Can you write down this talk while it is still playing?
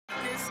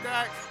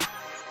stacks.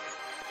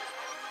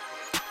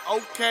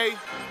 Okay.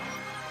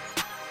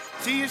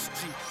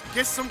 TSG,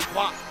 get some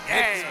guap.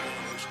 Yeah.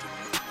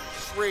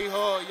 Shree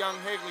Hood, Young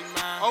Higley,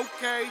 man.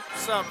 Okay.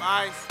 What's up,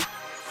 Ice?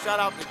 Shout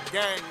out the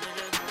gang,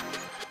 niggas.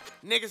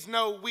 Niggas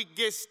know we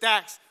get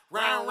stacks.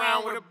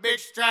 Round with a big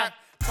strap.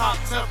 Talk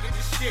tough, get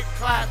your shit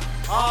clapped.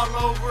 All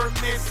over a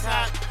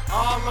Mishap.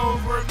 All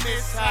over a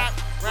Mishap.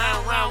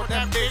 Round with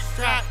that big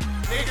strap.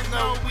 Niggas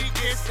know we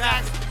get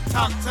stacks.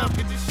 Talk tough,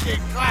 get your shit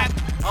clapped.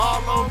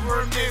 All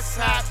over a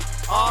Mishap.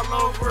 All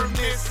over a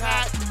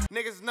Mishap.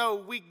 Niggas know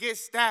we get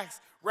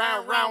stacks.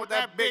 Round with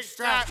that big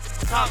strap.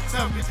 Talk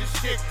tough, get your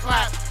shit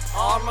clapped.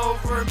 All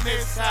over a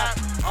Mishap.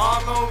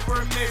 All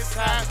over a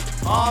Mishap.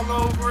 All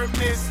over a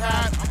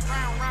Mishap.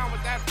 I'm round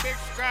with that big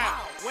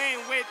strap. We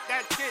ain't with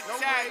that chit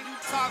chat. You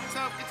talk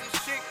tough, get your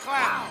shit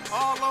clapped.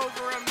 All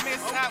over a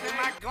Mishap. When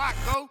my Glock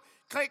go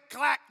click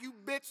clack, you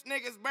bitch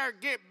niggas better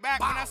get back.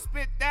 When I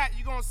spit that,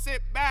 you gon'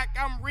 sit back.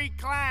 I'm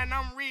reclined,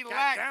 I'm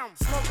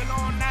relaxed. Smoking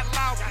on that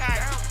loud pack.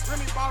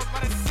 Remy bottles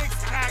by the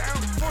 6-pack.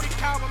 40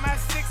 caliber, my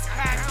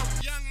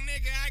 6-pack. Young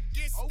nigga, I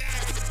get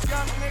stacked.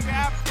 Young nigga,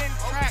 I been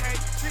trapped.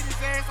 Treat his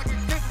ass like a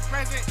Christmas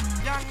present.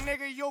 Young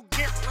nigga, you'll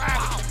get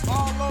wrapped.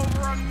 All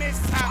over a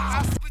Mishap.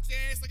 I split your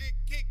ass like a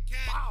Kit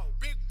Kat.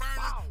 Big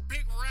burner,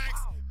 big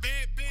racks.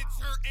 Bad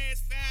bitch, her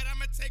ass fat.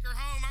 I'ma take her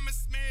home, I'ma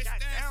smash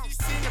that. She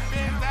seen the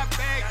Benz, I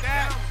bagged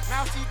that.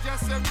 Now she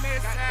just a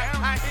mishap.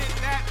 I hit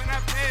that, then I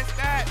passed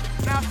that.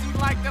 Now she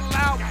like the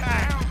loud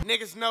pack.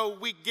 Niggas know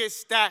we get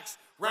stacks.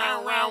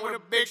 Round with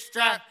a big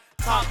strap.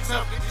 Talk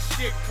tough, get your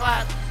shit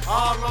clapped.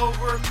 All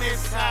over a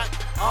Mishap.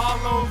 All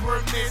over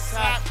a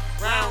Mishap.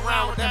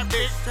 Round with that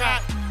big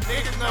strap.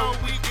 Niggas know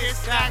we get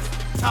stacks.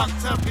 Talk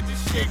tough, get your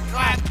shit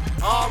clapped.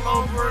 All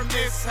over a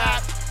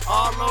Mishap.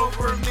 All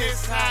over a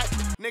Mishap.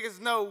 Niggas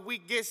know we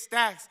get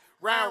stacks.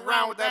 Round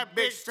with that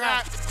big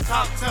strap.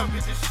 Talk tough,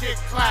 get your shit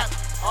clapped.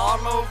 All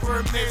over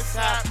a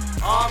Mishap.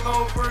 All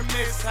over a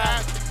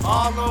Mishap.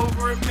 All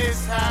over a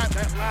Mishap.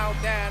 That loud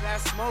dad,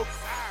 that smoke.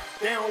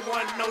 They don't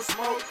want no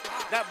smoke.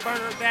 That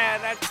burner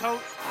dad, that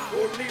tote.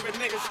 We'll leave a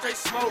nigga straight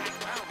smoke.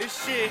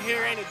 This shit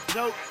here ain't a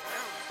joke.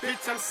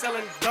 Bitch, I'm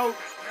selling dope.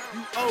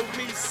 You owe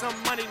me some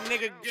money,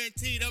 nigga.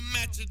 Guaranteed I'm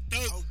at your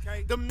throat.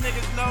 Okay. Them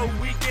niggas know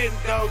we getting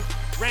dope.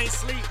 Rain,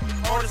 sleet,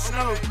 or the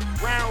snow.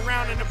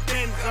 Round in the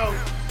benzo.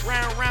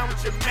 Round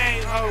with your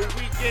main hoe.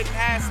 We getting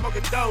high,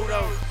 smoking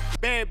dodo.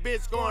 Bad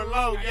bitch going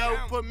low, yo.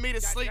 Put me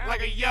to sleep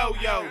like a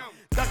yo-yo.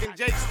 Duckin'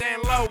 Jake,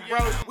 stand low, bro.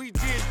 We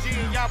GSG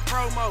and y'all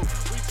promo.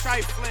 We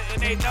trifling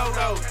and they know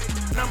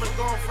those. Numbers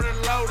going for the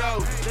low-doh.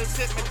 Just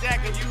hit my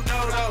jack and you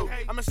know though.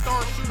 I'm a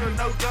star shooter,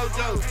 no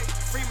JoJo.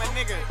 Free my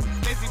nigga,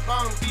 Busy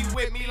Bones be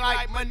with me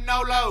like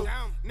Manolo.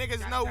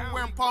 Niggas know we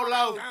wearing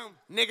polo.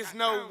 Niggas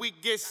know we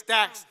get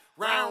stacks.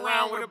 Round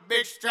with a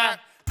big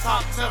strap.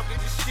 Talk tough, get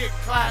your shit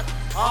clapped.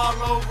 All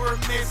over a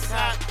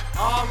Mishap.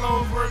 All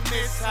over a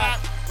Mishap.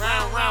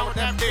 Round with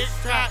that big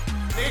strap.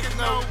 Niggas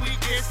know we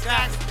get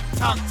stacks.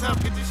 Talk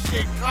tough, get your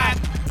shit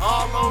clapped.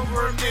 All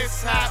over a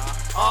Mishap.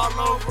 All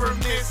over a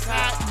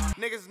Mishap.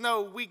 Niggas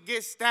know we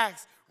get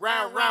stacks.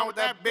 Round with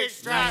that big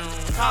strap.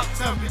 Talk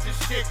tough, get your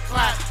shit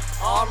clapped.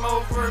 All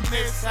over a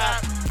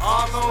Mishap.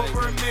 All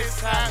over a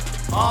Mishap.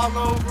 All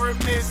over a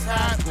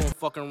Mishap. Going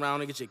fucking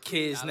around and get your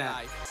kids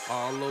now.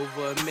 All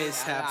over a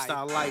Mishap.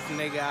 Style life,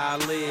 nigga, I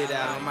live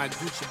out. On my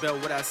Gucci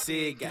belt, what I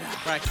said, got.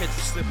 Right, catch you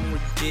slipping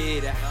where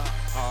you did at.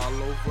 All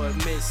over a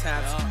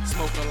Mishap.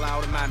 Smoking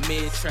loud in my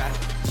mid-trap.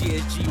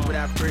 GSG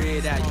where I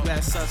bread at. You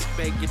got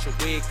suspect, get your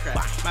wig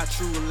cracked. My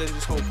true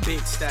religion's whole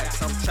big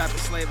stacks. I'm trapping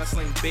slave, I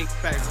sling big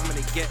packs. I'm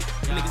gonna get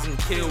niggas and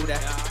kill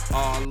that.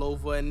 All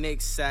over a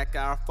Nick sack.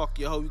 I'll fuck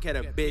your hoe, you get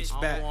a bitch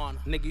back.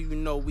 Nigga, you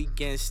know we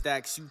getting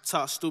stacks. You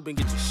talk stupid,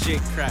 get your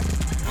shit cracked.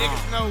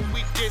 Niggas know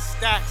we get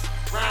stacks.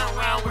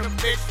 Round with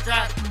a big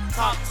strap.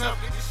 Talk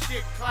tough, get your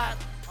shit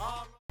clapped.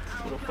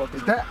 What the fuck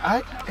is that?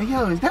 Hey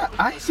yo, is that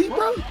icy,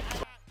 bro?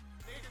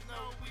 Niggas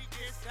know we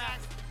get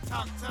stacks.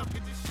 Talk tough,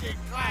 get your shit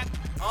clapped.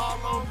 All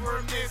over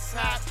a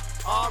Mishap.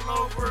 All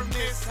over a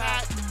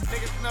Mishap.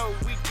 Niggas know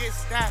we get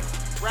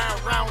stacks.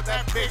 Round with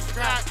that big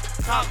strap.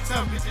 Talk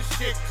tough, get your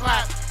shit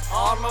clapped.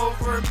 All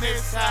over a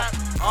Mishap.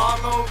 All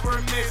over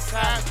a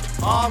Mishap.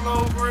 All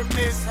over a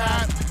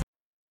Mishap.